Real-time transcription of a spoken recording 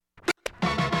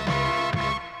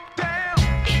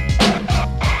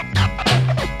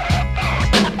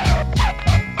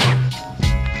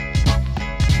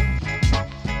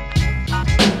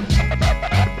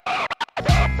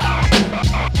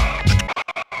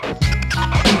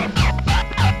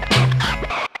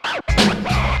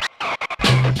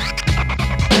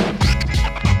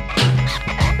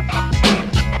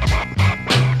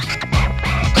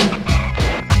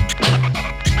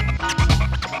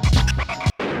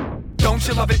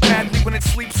Don't you love it madly when it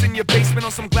sleeps in your basement on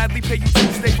some gladly pay you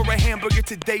Tuesday for a hamburger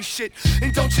today shit?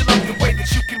 And don't you love the way that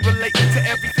you can relate to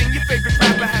everything your favorite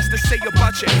rapper has to say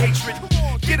about your hatred?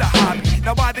 Get a hobby.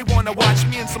 Now why they wanna watch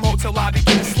me in some hotel lobby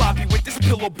getting sloppy with this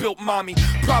pillow-built mommy?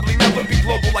 Probably never be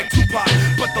global like Tupac,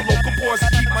 but the local boys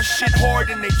keep my shit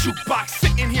hard in they jukebox.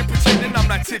 Sitting here pretending I'm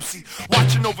not tipsy,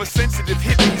 watching oversensitive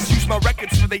hippies use my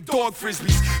records for they dog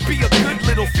frisbees. Be a good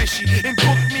little fishy and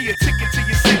book me a ticket to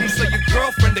your city so your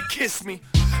girlfriend to kiss me.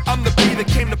 I'm the bee that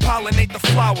came to pollinate the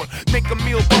flower, make a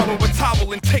meal, borrow a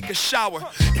towel, and take a shower.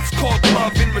 It's called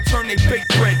love. In return they bake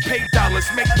bread, pay dollars,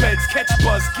 make beds, catch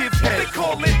buzz, give head. They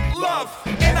call it love,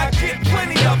 and I get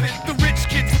plenty of it. The rich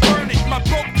kids burn it, my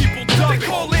broke people dub it. They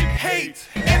call it hate,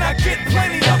 and I get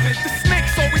plenty of it. The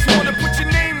snakes always wanna put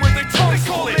your name where their tongue split. They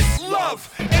call it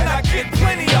love, and I get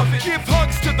plenty of it. Give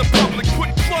hugs to the public,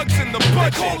 put plugs in the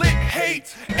budget. They call it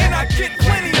hate, and I get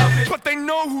plenty of it. But they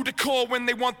know who to call when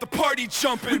they want the party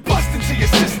jumping. We bust into your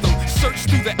system, search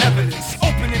through the evidence,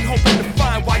 open and hoping to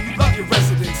find why you love your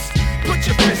residents. Put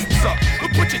your fists up, or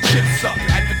put your chips up.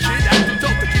 Advocate, act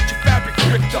adult to get your fabric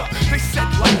ripped up. They said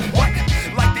like what?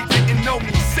 Like they didn't know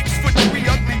me. 6'3"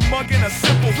 ugly mug and a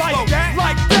simple flow.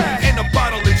 Like that, and a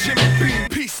bottle of Jimmy Beam.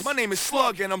 Peace, my name is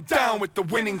Slug and I'm down with the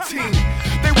winning team.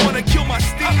 They wanna kill my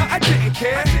steam, I didn't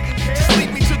care. Just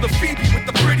lead me to the Phoebe with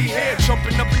the pretty hair,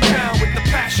 jumping up and down with the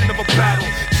passion of a battle.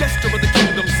 Jester of the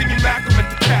kingdom, singing Malcolm at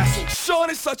the castle. Sean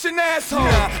is such an asshole.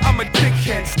 Nah, I'm a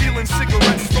dickhead, stealing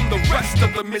cigarettes from the rest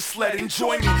of the misled.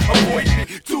 Enjoy me, avoid me,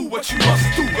 do what you must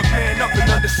do, but man up and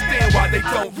understand why they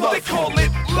don't love. They call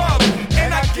it love,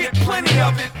 and I get plenty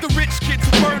of it. The rich kids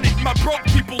burn it, my broke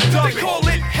people dub it. They call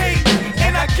it hate,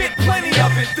 and I get plenty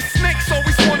of it. The snakes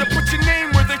always wanna put your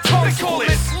name where their tongue split. They call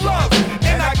it love,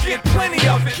 and I get plenty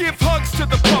of it. Give hugs to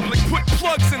the public, put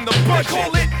plugs in the budget. They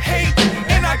call it hate,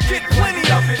 and I get plenty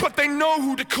of it. But they know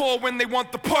who to call when they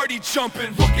want the party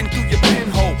jumping. Looking through your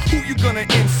pinhole, who you gonna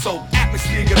insult?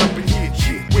 Atmosphere get up in here,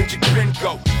 yeah, where'd your grin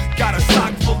go? Got a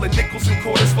sock full of nickels and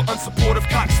quarters for unsupportive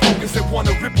cocksmokers that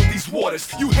wanna ripple these waters.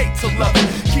 You hate to love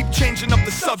it, keep changing up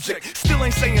the subject, still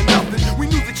ain't saying nothing. We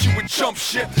knew that you would jump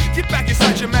ship. Get back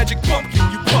inside your magic pumpkin,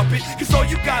 you puppet, cause all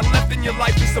you got left in your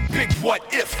life is a big what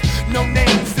if. No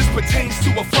names, this pertains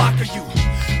to a flock of you.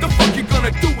 The fuck you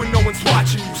gonna do when no one's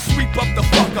watching you? Sweep up the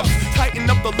fuck ups, tighten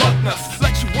up the lug nuts,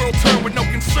 let your world turn with no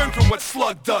concern for what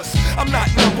Slug does. I'm not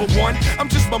number one, I'm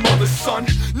just my mother's son.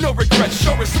 No regrets,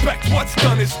 show respect, what's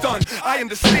done is done. I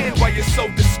understand why you're so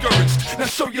discouraged. Now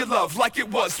show your love like it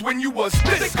was when you was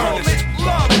this earnest. They call it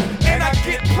love, and I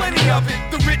get plenty of it.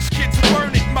 The rich kids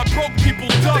burn it, my broke people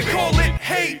dub it. They call it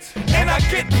hate, and I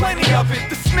get plenty of it.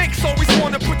 The snakes always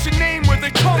wanna put your name where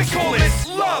their tongue split. They call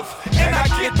it love, and I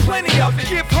get plenty of it.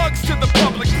 Give hugs to the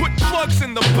public, put plugs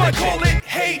in the budget. They call it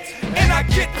hate, and I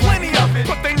get plenty of it.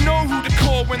 But they know who to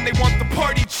call when they want the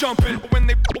party jumping. When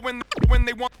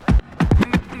they want